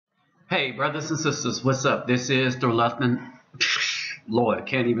Hey, brothers and sisters, what's up? This is the reluctant, Lord, I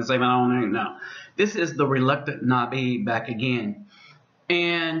can't even say my own name now. This is the reluctant Nabi back again.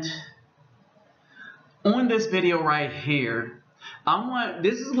 And on this video right here,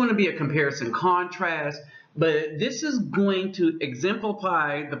 this is going to be a comparison contrast, but this is going to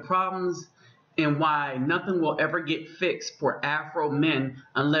exemplify the problems and why nothing will ever get fixed for Afro men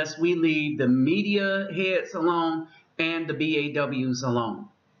unless we leave the media heads alone and the BAWs alone.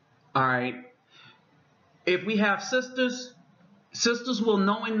 All right. If we have sisters, sisters will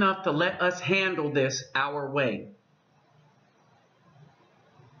know enough to let us handle this our way.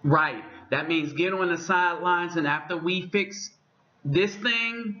 Right. That means get on the sidelines, and after we fix this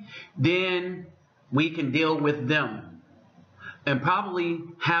thing, then we can deal with them. And probably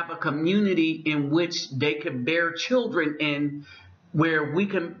have a community in which they could bear children in, where we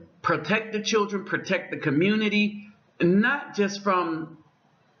can protect the children, protect the community, not just from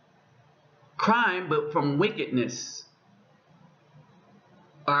crime, but from wickedness.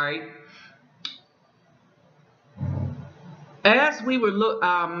 All right. As we were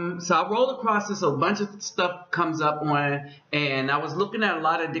so I rolled across this, a bunch of stuff comes up on, and I was looking at a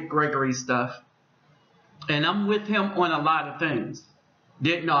lot of Dick Gregory stuff, and I'm with him on a lot of things.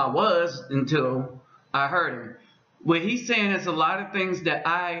 Didn't know I was until I heard him. What he's saying is a lot of things that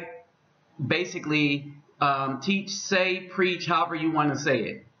I basically teach, say, preach, however you want to say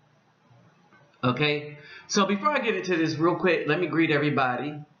it. Okay, so before I get into this real quick, let me greet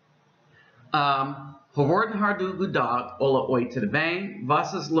everybody. Hoorden hardu gudag, ola oi to the bang,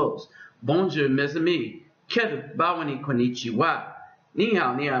 vasas los, bonjour mes amis, kedu bawani konnichiwa, ni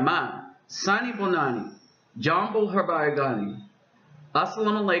hao ni aman, sani bonani, jambo herbayagani,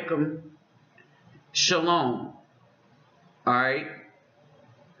 assalamu alaikum, shalom. Alright,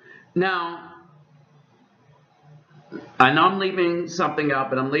 now, I know I'm leaving something out,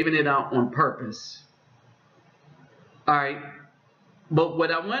 but I'm leaving it out on purpose. Alright, but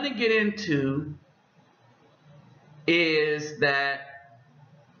what I want to get into is that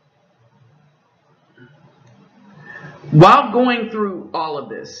while going through all of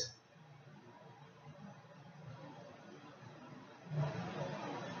this,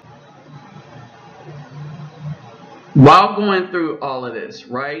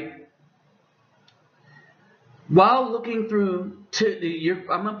 right? While looking through,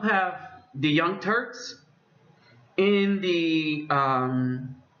 I'm going to have the Young Turks in the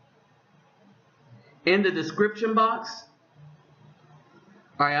description box.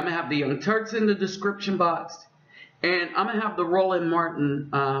 All right, I'm going to have the Young Turks in the description box. And I'm going to have the Roland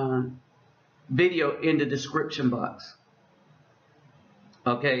Martin video in the description box.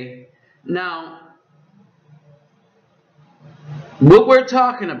 Okay, now, what we're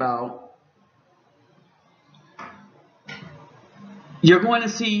talking about, you're going to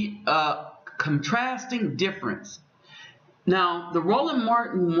see a contrasting difference. Now, the Roland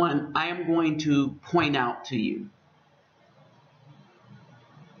Martin one, I am going to point out to you.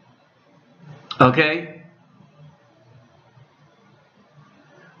 Okay?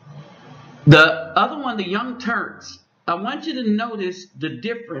 The other one, the Young Turks, I want you to notice the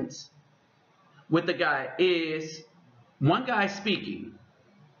difference with the guy is one guy speaking.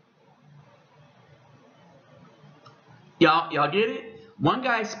 Y'all get it? One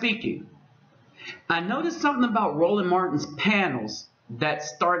guy speaking. I noticed something about Roland Martin's panels that's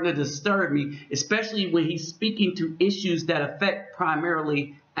starting to disturb me, especially when he's speaking to issues that affect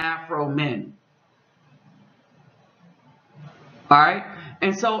primarily Afro men. All right?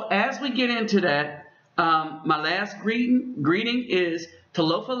 And so as we get into that, my last greeting is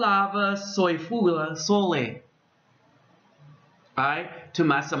Talofa Lava Soifula Sole. All right? To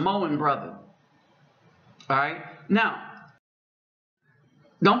my Samoan brother. All right? Now,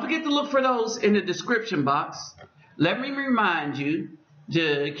 don't forget to look for those in the description box. Let me remind you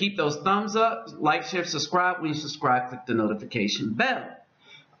to keep those thumbs up, like, share, subscribe. When you subscribe, click the notification bell.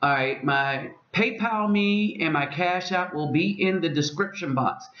 All right, my PayPal me and my Cash App will be in the description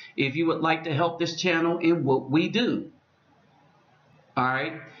box if you would like to help this channel in what we do. All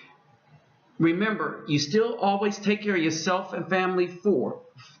right. Remember, you still always take care of yourself and family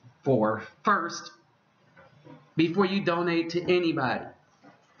first before you donate to anybody.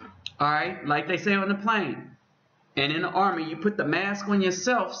 All right, like they say on the plane and in the army, you put the mask on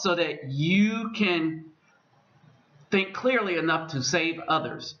yourself so that you can think clearly enough to save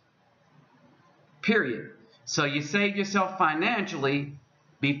others. Period. So you save yourself financially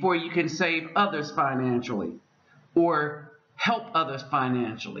before you can save others financially or help others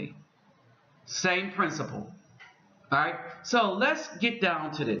financially. Same principle. All right, so let's get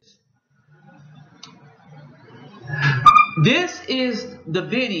down to this. This is the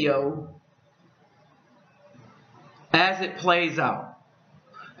video as it plays out.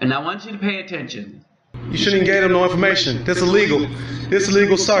 And I want you to pay attention. You shouldn't engage them no information. This is illegal. This is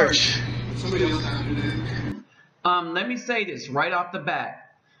illegal search. Let me say this right off the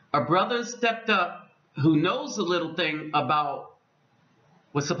bat. A brother stepped up who knows a little thing about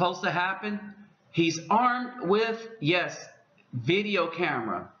what's supposed to happen. He's armed with, yes, video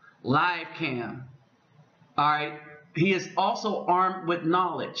camera, live cam. All right. He is also armed with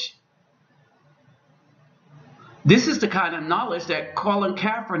knowledge. This is the kind of knowledge that Colin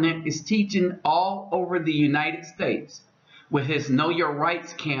Kaepernick is teaching all over the United States with his Know Your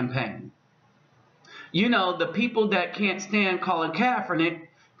Rights campaign. You know, the people that can't stand Colin Kaepernick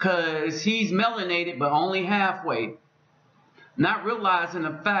because he's melanated but only halfway, not realizing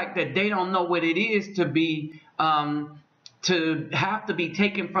the fact that they don't know what it is to be to have to be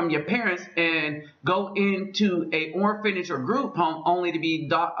taken from your parents and go into a orphanage or group home only to be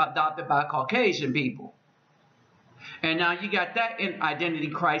adopted by Caucasian people. And now you got that in identity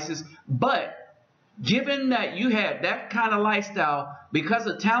crisis. But given that you have that kind of lifestyle, because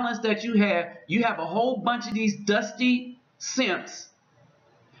of talents that you have a whole bunch of these dusty simps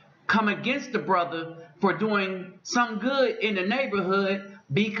come against the brother for doing some good in the neighborhood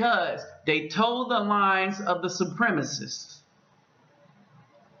because they told the lines of the supremacists.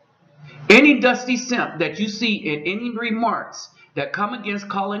 Any dusty simp that you see in any remarks that come against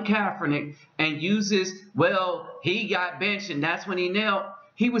Colin Kaepernick and uses, well, he got benched and that's when he knelt,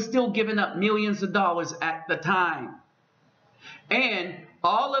 he was still giving up millions of dollars at the time. And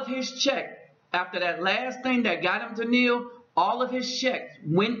all of his check, after that last thing that got him to kneel, all of his checks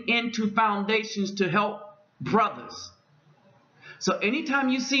went into foundations to help brothers. So anytime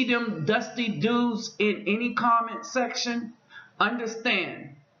you see them dusty dudes in any comment section,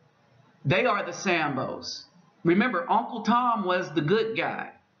 understand they are the Sambos. Remember, Uncle Tom was the good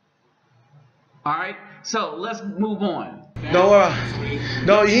guy. All right, so let's move on.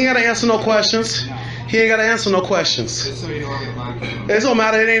 No, he ain't got to answer no questions. He ain't got to answer no questions. It don't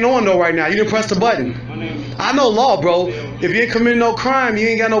matter. It ain't on though right now. You didn't press the button. I know law, bro. If you ain't committing no crime, you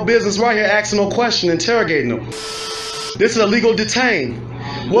ain't got no business right here asking no question, interrogating them. This is a legal detain.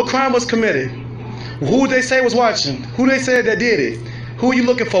 What crime was committed? Who they say was watching? Who they said that did it? Who are you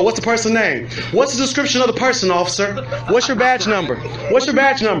looking for? What's the person's name? What's the description of the person, officer? What's your badge number? What's your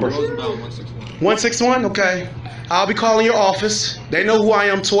badge number? 161? Okay. I'll be calling your office. They know who I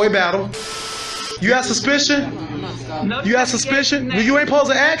am, Toy Battle. You have suspicion? You have suspicion? Well, you ain't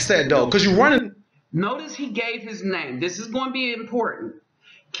supposed to ask that, though, because you're running. Notice he gave his name. This is going to be important.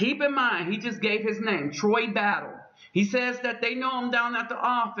 Keep in mind, he just gave his name, Troy Battle. He says that they know him down at the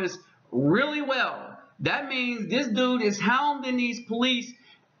office really well. That means this dude is hounding these police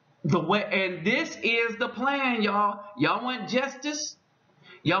the way, and this is the plan, y'all. Y'all want justice?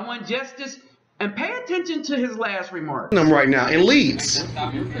 Y'all want justice? And pay attention to his last remark. Right now in Leeds.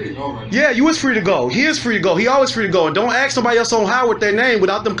 Yeah, you is free to go. He is free to go. He always free to go. And don't ask somebody else on how with their name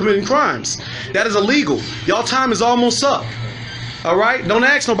without them committing crimes. That is illegal. Y'all time is almost up. All right? Don't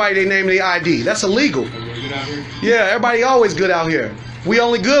ask nobody their name and their ID. That's illegal. Yeah, everybody always good out here. We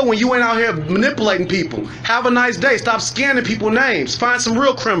only good when you ain't out here manipulating people. Have a nice day. Stop scanning people's names. Find some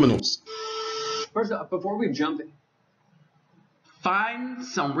real criminals. First off, before we jump in, find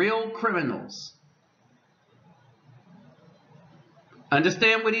some real criminals.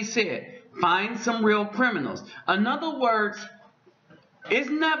 Understand what he said. Find some real criminals. In other words, it's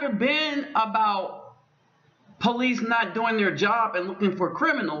never been about police not doing their job and looking for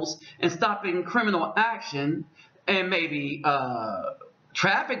criminals and stopping criminal action and maybe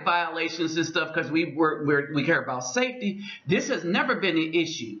traffic violations and stuff because we care about safety. This has never been an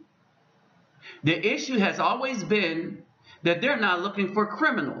issue. The issue has always been that they're not looking for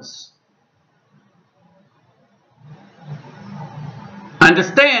criminals.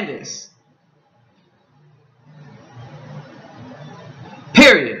 Understand this.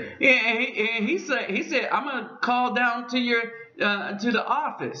 Period. And he said, I'm gonna call down to your to the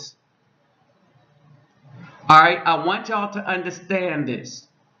office. All right, I want y'all to understand this.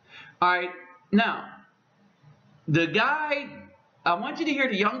 All right, now, the guy, I want you to hear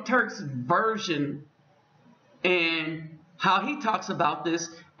the Young Turks version and how he talks about this.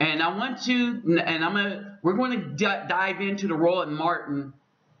 And I want you, and we're going to dive into the Roland Martin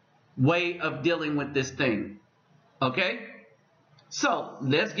way of dealing with this thing. Okay? So,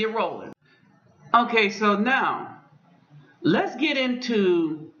 let's get rolling. Okay, so now, let's get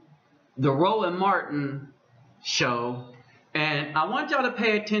into the Roland Martin show, and I want y'all to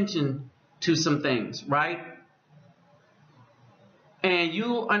pay attention to some things, right? And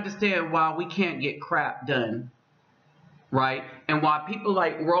you'll understand why we can't get crap done right? And why people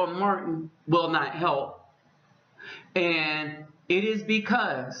like Roland Martin will not help. And it is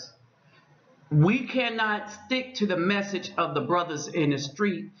because we cannot stick to the message of the brothers in the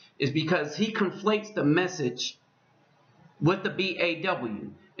street, is because he conflates the message with the BAW.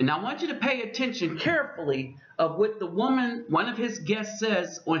 And I want you to pay attention carefully of what the woman, one of his guests,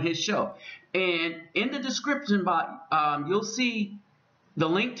 says on his show. And in the description box, you'll see the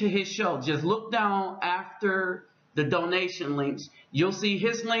link to his show. Just look down after the donation links. You'll see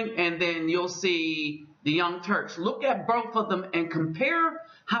his link, and then you'll see the Young Turks. Look at both of them and compare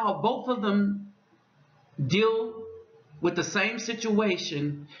how both of them deal with the same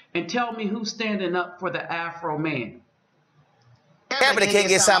situation, and tell me who's standing up for the Afro man. Yeah, but it can't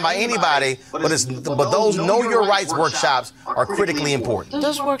get signed by anybody. But those Know Your Rights workshops are critically important.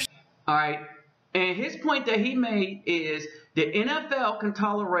 Those workshops. All right. And his point that he made is the NFL can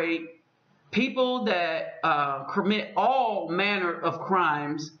tolerate people that commit all manner of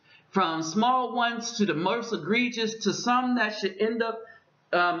crimes, from small ones to the most egregious, to some that should end up,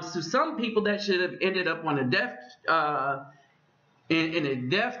 to some people that should have ended up on a death, in a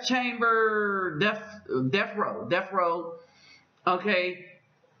death chamber, death row. Okay,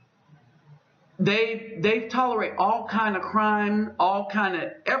 they tolerate all kind of crime, all kind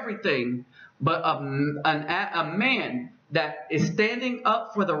of everything, but a man that is standing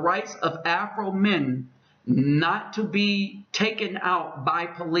up for the rights of Afro men not to be taken out by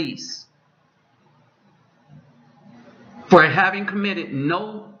police for having committed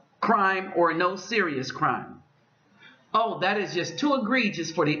no crime or no serious crime. Oh, that is just too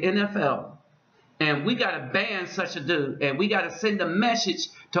egregious for the NFL. And we got to ban such a dude. And we got to send a message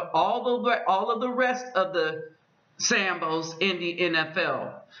to all of the rest of the Sambos in the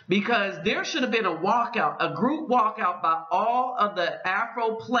NFL. Because there should have been a walkout, a group walkout by all of the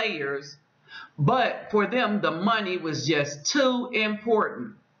Afro players. But for them, the money was just too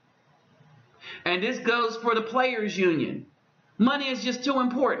important. And this goes for the players' union. Money is just too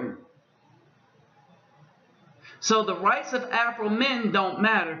important. So the rights of Afro men don't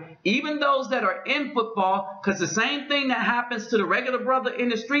matter, even those that are in football, because the same thing that happens to the regular brother in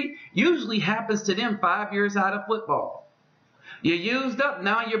the street usually happens to them 5 years out of football. You're used up,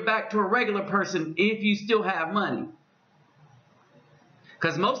 now you're back to a regular person if you still have money.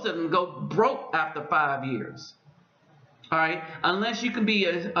 Because most of them go broke after 5 years. All right, unless you can be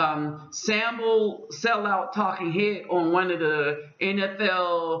a sample sellout talking head on one of the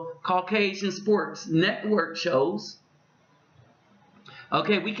NFL Caucasian Sports Network shows.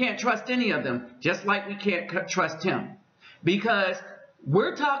 Okay, we can't trust any of them, just like we can't trust him. Because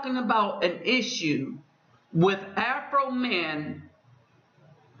we're talking about an issue with Afro men,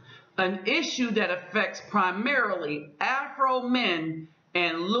 an issue that affects primarily Afro men,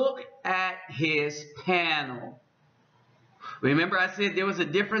 and look at his panel. Remember I said there was a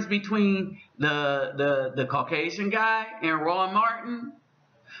difference between the Caucasian guy and Roland Martin?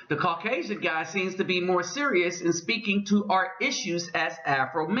 The Caucasian guy seems to be more serious in speaking to our issues as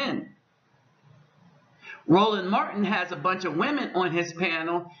Afro men. Roland Martin has a bunch of women on his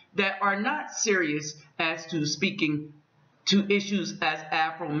panel that are not serious as to speaking to issues as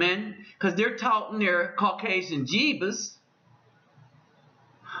Afro men, because they're taught in their Caucasian jeebas.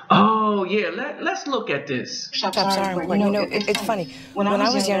 Oh, yeah, let's look at this. I'm sorry, you know, it's funny. When I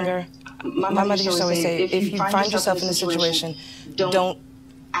was younger, my mother used to always say, if you find yourself in a situation, don't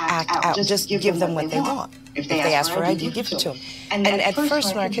act out. Just give them what they want. If they ask for ID, give it to them. And at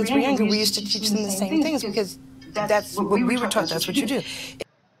first, when our kids were younger, we used to teach them the same things, because that's what we were taught, that's what you do.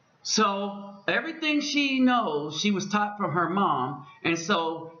 So everything she knows, she was taught from her mom. And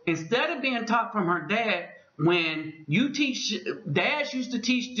so instead of being taught from her dad, when you teach, dads used to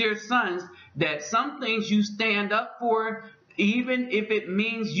teach their sons that some things you stand up for, even if it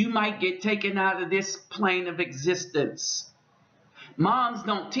means you might get taken out of this plane of existence. Moms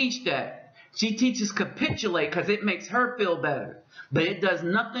don't teach that. She teaches capitulate because it makes her feel better. But it does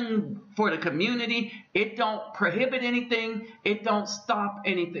nothing for the community. It don't prohibit anything. It don't stop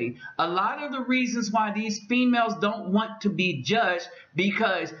anything. A lot of the reasons why these females don't want to be judged,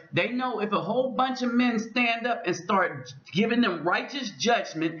 because they know if a whole bunch of men stand up and start giving them righteous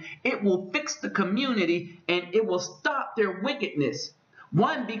judgment, it will fix the community and it will stop their wickedness.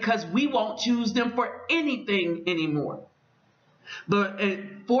 One, because we won't choose them for anything anymore. But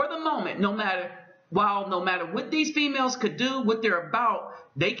for the moment, no matter what these females could do, what they're about,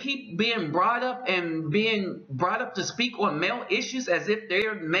 they keep being brought up to speak on male issues as if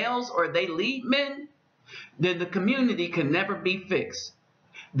they're males or they lead men, then the community can never be fixed.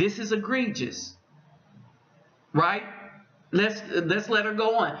 This is egregious, right? Let's let her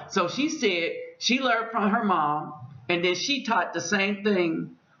go on. So she said she learned from her mom, And then she taught the same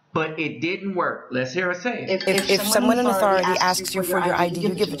thing, but it didn't work. Let's hear her say it. If someone in authority asks you for your ID, you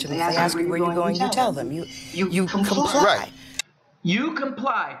give it to them. If they ask you where you're going, you tell them. You comply. Right. You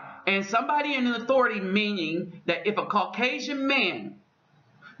comply. And somebody in authority, meaning that if a Caucasian man,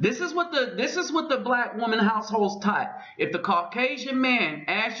 this is what the black woman households taught. If the Caucasian man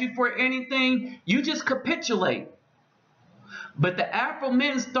asks you for anything, you just capitulate. But the Afro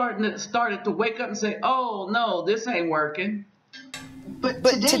men started to wake up and say, "Oh no, this ain't working." But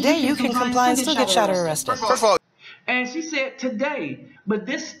today you can comply and still get shot or arrested. First of all, And she said today, but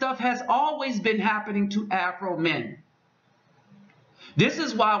this stuff has always been happening to Afro men. This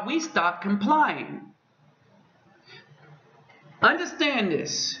is why we stopped complying. Understand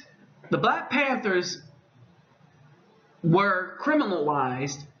this. The Black Panthers were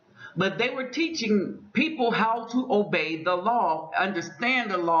criminalized, but they were teaching people how to obey the law,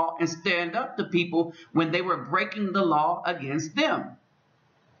 understand the law, and stand up to people when they were breaking the law against them.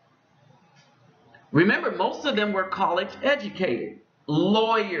 Remember, most of them were college educated,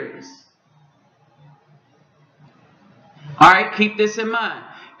 lawyers. All right, keep this in mind.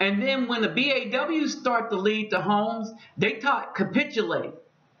 And then when the BAWs start to lead the homes, they taught capitulate.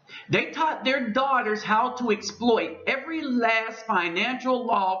 They taught their daughters how to exploit every last financial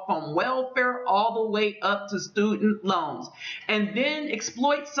law from welfare all the way up to student loans. And then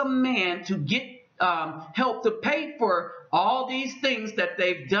exploit some man to get help to pay for all these things that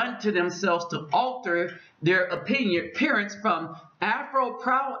they've done to themselves to alter their appearance from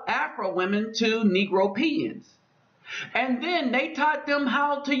proud Afro women to Negropeans. And then they taught them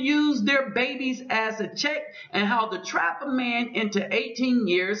how to use their babies as a check and how to trap a man into 18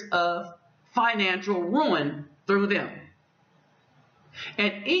 years of financial ruin through them.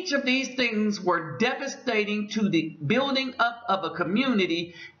 And each of these things were devastating to the building up of a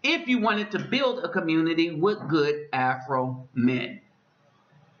community if you wanted to build a community with good Afro men.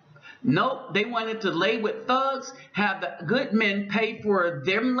 Nope, they wanted to lay with thugs, have the good men pay for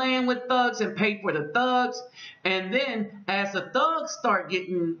them laying with thugs and pay for the thugs. And then as the thugs start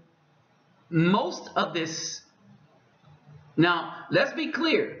getting most of this, now let's be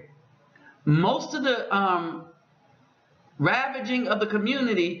clear, most of the ravaging of the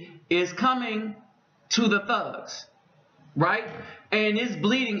community is coming to the thugs, right? And it's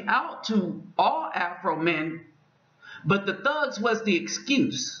bleeding out to all Afro men, but the thugs was the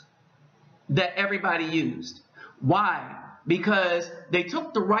excuse that everybody used. Why? Because they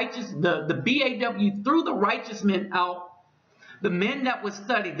took the BAW threw the righteous men out, the men that would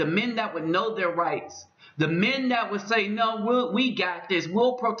study, the men that would know their rights, the men that would say, no, we got this,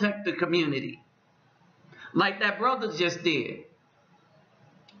 we'll protect the community. Like that brother just did.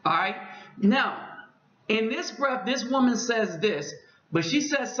 All right? Now, in this breath, this woman says this, but she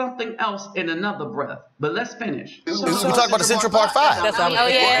says something else in another breath. But let's finish. we talk about the Central Park Five. That's what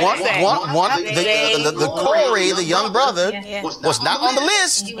The Corey, the young brother, was not on the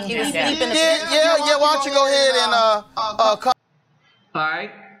list. He was sleeping. Yeah. Why don't you go ahead and All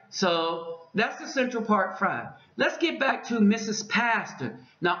right. So that's the Central Park Five. Let's get back to Mrs. Pastor.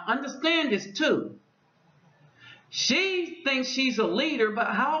 Now understand this too. She thinks she's a leader, but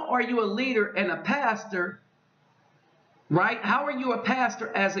how are you a leader and a pastor, right? How are you a pastor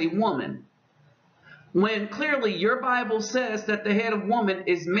as a woman? When clearly your Bible says that the head of woman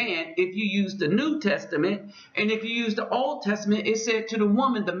is man if you use the New Testament, and if you use the Old Testament, it said to the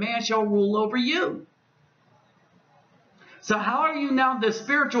woman, the man shall rule over you. So how are you now the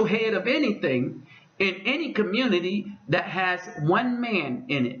spiritual head of anything in any community that has one man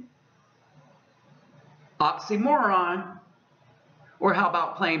in it? Oxymoron, or how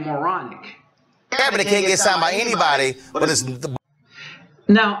about plain moronic? cabinet can't get signed by anybody, but it's the.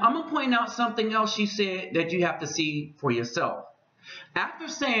 Now, I'm going to point out something else she said that you have to see for yourself. After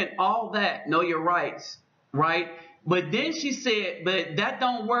saying all that, know your rights, right? But then she said, but that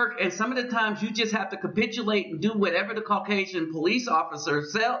don't work, and some of the times you just have to capitulate and do whatever the Caucasian police officer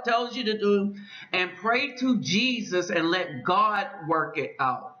tells you to do and pray to Jesus and let God work it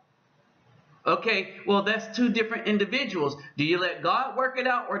out. Okay, well, that's two different individuals. Do you let God work it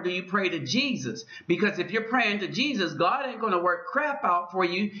out, or do you pray to Jesus? Because if you're praying to Jesus, God ain't going to work crap out for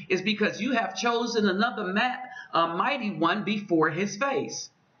you. It's because you have chosen another mighty one before his face.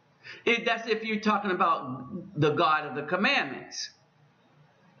 That's if you're talking about the God of the commandments.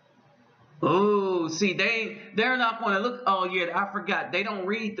 Oh, see, they're not going to look, oh yeah, I forgot. They don't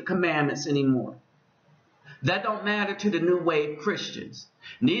read the commandments anymore. That don't matter to the New Wave Christians.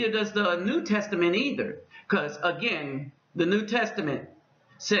 Neither does the New Testament either. Because, again, the New Testament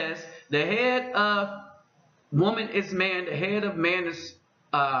says the head of woman is man, the head of man is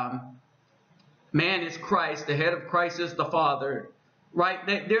Man is Christ, the head of Christ is the Father, right?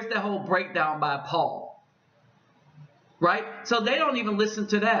 There's that whole breakdown by Paul, right? So they don't even listen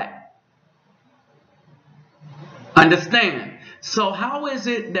to that. Understand? So how is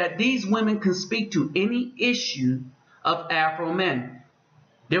it that these women can speak to any issue of Afro men?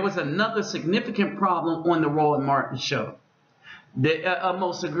 There was another significant problem on the Roland Martin show. The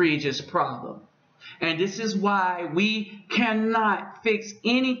most egregious problem. And this is why we cannot fix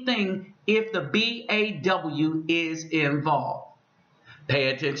anything if the BAW is involved. Pay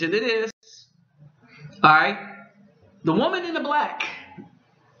attention to this. All right. The woman in the black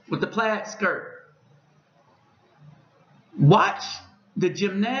with the plaid skirt. Watch the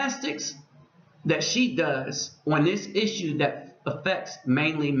gymnastics that she does on this issue that affects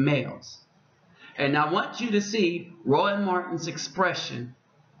mainly males. And I want you to see Roland Martin's expression,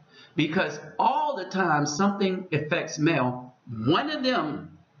 because all the time something affects male, one of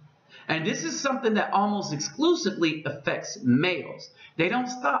them, and this is something that almost exclusively affects males. They don't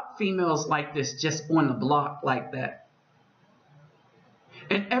stop females like this just on the block like that.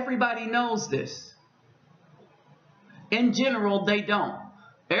 And everybody knows this. In general, they don't.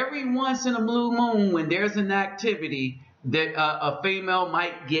 Every once in a blue moon, when there's an activity, that a female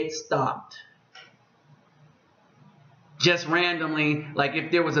might get stopped. Just randomly, like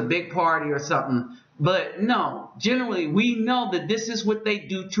if there was a big party or something. But no, generally we know that this is what they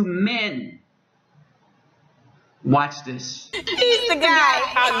do to men. Watch this. He's the guy.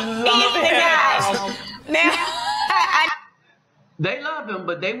 I love him. Now, they love him,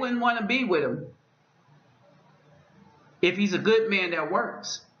 but they wouldn't want to be with him if he's a good man that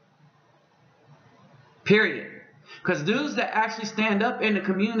works. Period. Because dudes that actually stand up in the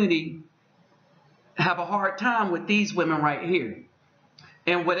community have a hard time with these women right here.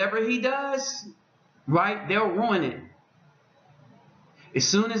 And whatever he does, right, they'll ruin it. As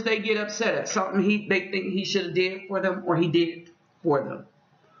soon as they get upset at something they think he should have did for them, or he did for them,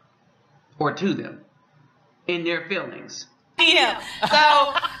 or to them, in their feelings. Yeah. So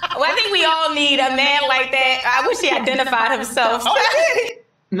I think we all need a man like that. I wish he identified himself.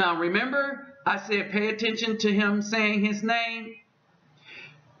 Now remember, I said pay attention to him saying his name.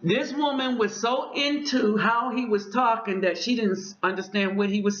 This woman was so into how he was talking that she didn't understand what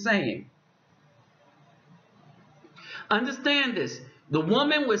he was saying. Understand this. The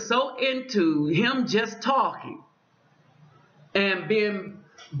woman was so into him just talking and being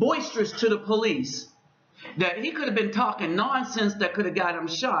boisterous to the police that he could have been talking nonsense that could have got him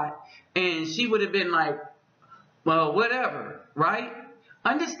shot, and she would have been like, well, whatever, right?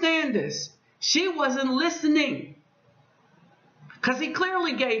 Understand this. She wasn't listening, because he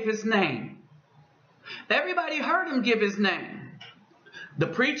clearly gave his name. Everybody heard him give his name. The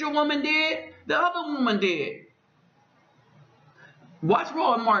preacher woman did. The other woman did. Watch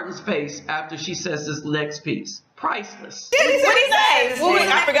Roland Martin's face after she says this next piece. Priceless. What did he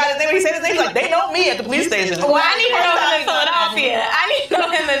say? I forgot his name. When he said his name, like, they know me at the police station. Well, I need to know him in Philadelphia. I need to know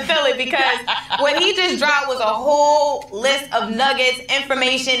him in Philly, because what he just dropped was a whole list of nuggets,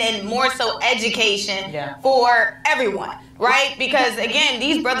 information, and more so education for everyone, right? Because again,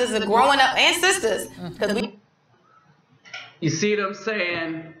 these brothers are growing up, and sisters. You see what I'm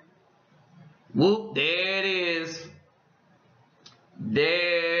saying? Whoop, there it is.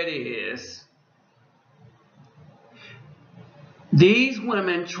 There it is. These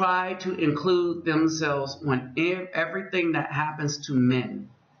women try to include themselves on everything that happens to men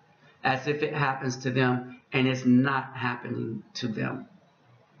as if it happens to them, and it's not happening to them.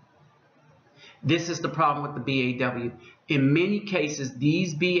 This is the problem with the BAW. In many cases,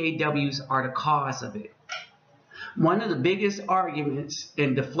 these BAWs are the cause of it. One of the biggest arguments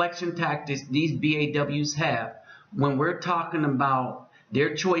and deflection tactics these BAWs have when we're talking about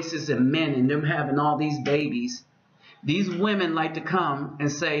their choices in men and them having all these babies, these women like to come and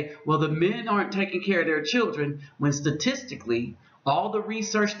say, well, the men aren't taking care of their children, when statistically, all the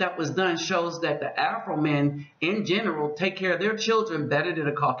research that was done shows that the Afro men in general take care of their children better than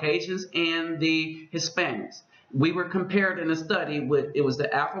the Caucasians and the Hispanics. We were compared in a study with, it was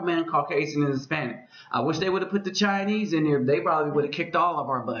the Afro man, Caucasian, and Hispanic. I wish they would have put the Chinese in there. They probably would have kicked all of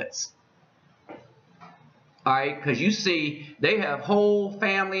our butts. All right, because you see, they have whole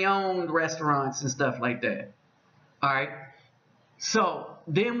family-owned restaurants and stuff like that. All right, so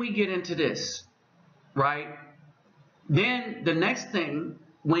then we get into this, right? Then the next thing,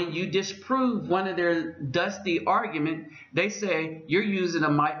 when you disprove one of their dusty argument, they say you're using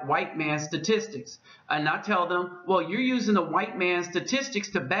a white man's statistics. And I tell them, well, you're using a white man's statistics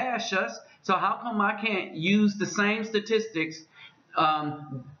to bash us, so how come I can't use the same statistics?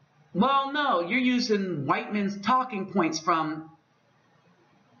 Well, no, you're using white men's talking points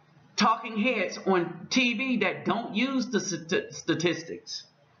talking heads on TV that don't use the statistics.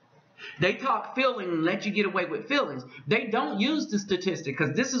 They talk feeling and let you get away with feelings. They don't use the statistic,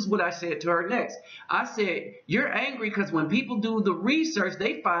 because this is what I said to her next. I said, you're angry because when people do the research,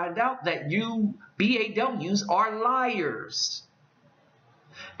 they find out that you BAWs are liars.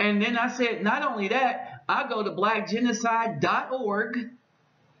 And then I said, not only that, I go to blackgenocide.org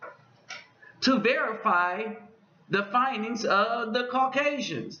to verify the findings of the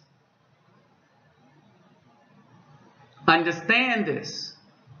Caucasians. Understand this,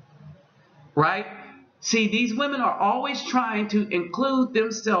 right? See, these women are always trying to include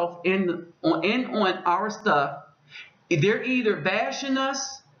themselves on our stuff. They're either bashing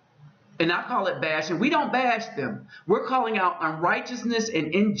us, and I call it bashing. We don't bash them. We're calling out unrighteousness and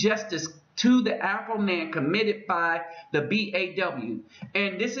injustice to the Afro man committed by the BAW.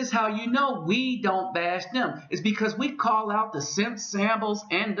 And this is how you know we don't bash them. It's because we call out the simps, samples,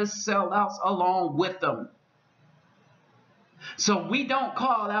 and the sellouts along with them. So we don't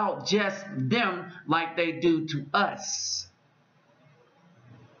call out just them like they do to us.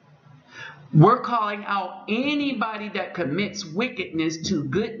 We're calling out anybody that commits wickedness to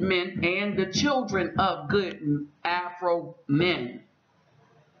good men and the children of good Afro men.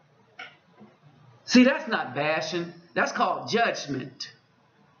 See, that's not bashing. That's called judgment.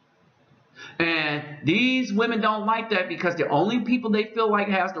 And these women don't like that, because the only people they feel like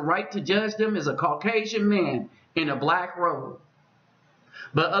has the right to judge them is a Caucasian man in a black robe.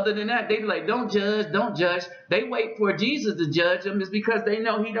 But other than that, they be like, don't judge, don't judge. They wait for Jesus to judge them. It's because they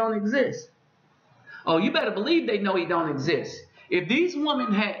know he don't exist. Oh, you better believe they know he don't exist. If these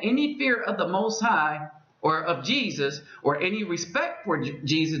women had any fear of the Most High or of Jesus or any respect for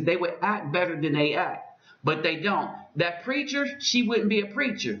Jesus, they would act better than they act. But they don't. That preacher, she wouldn't be a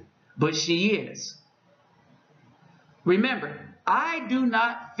preacher, but she is. Remember, I do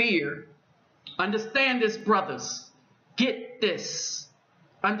not fear. Understand this, brothers. Get this.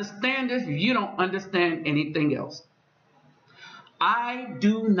 Understand this if you don't understand anything else. I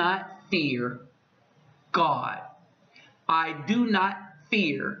do not fear God. I do not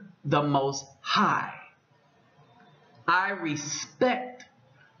fear the Most High. I respect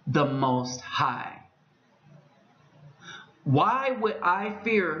the Most High. Why would I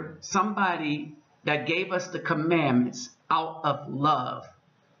fear somebody that gave us the commandments out of love,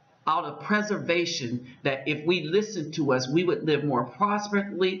 out of preservation, that if we listened to us, we would live more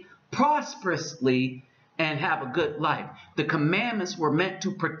prosperously, and have a good life? The commandments were meant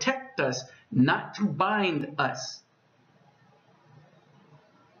to protect us, not to bind us.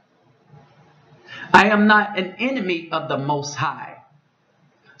 I am not an enemy of the Most High.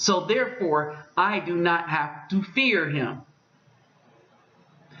 So therefore, I do not have to fear him.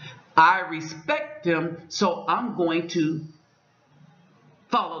 I respect him, so I'm going to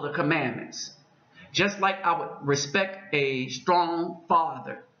follow the commandments. Just like I would respect a strong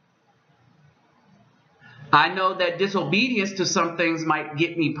father. I know that disobedience to some things might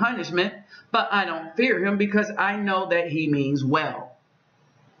get me punishment, but I don't fear him because I know that he means well.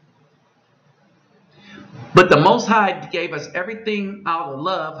 But the Most High gave us everything out of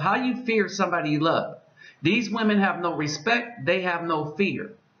love. How do you fear somebody you love? These women have no respect. They have no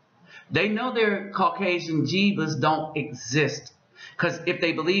fear. They know their Caucasian Jivas don't exist. Because if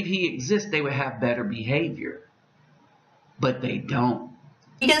they believe he exists, they would have better behavior. But they don't.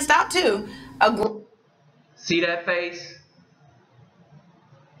 You can stop too. See that face?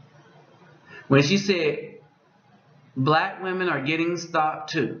 When she said, black women are getting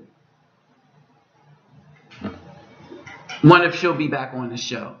stopped too. Wonder if she'll be back on the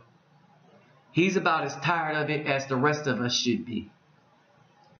show. He's about as tired of it as the rest of us should be.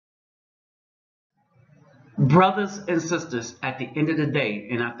 Brothers and sisters, at the end of the day,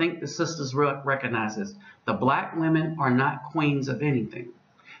 and I think the sisters recognize this, the black women are not queens of anything.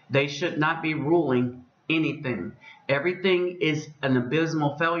 They should not be ruling anything. Everything is an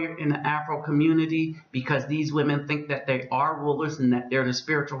abysmal failure in the Afro community because these women think that they are rulers and that they're the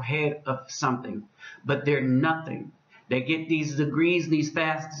spiritual head of something. But they're nothing. They get these degrees, these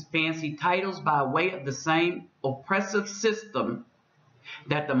fancy titles by way of the same oppressive system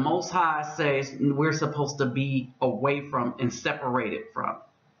that the Most High says we're supposed to be away from and separated from.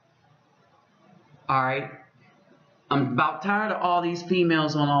 All right? I'm about tired of all these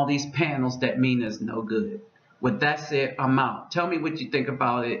females on all these panels that mean us no good. With that said, I'm out. Tell me what you think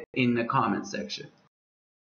about it in the comment section.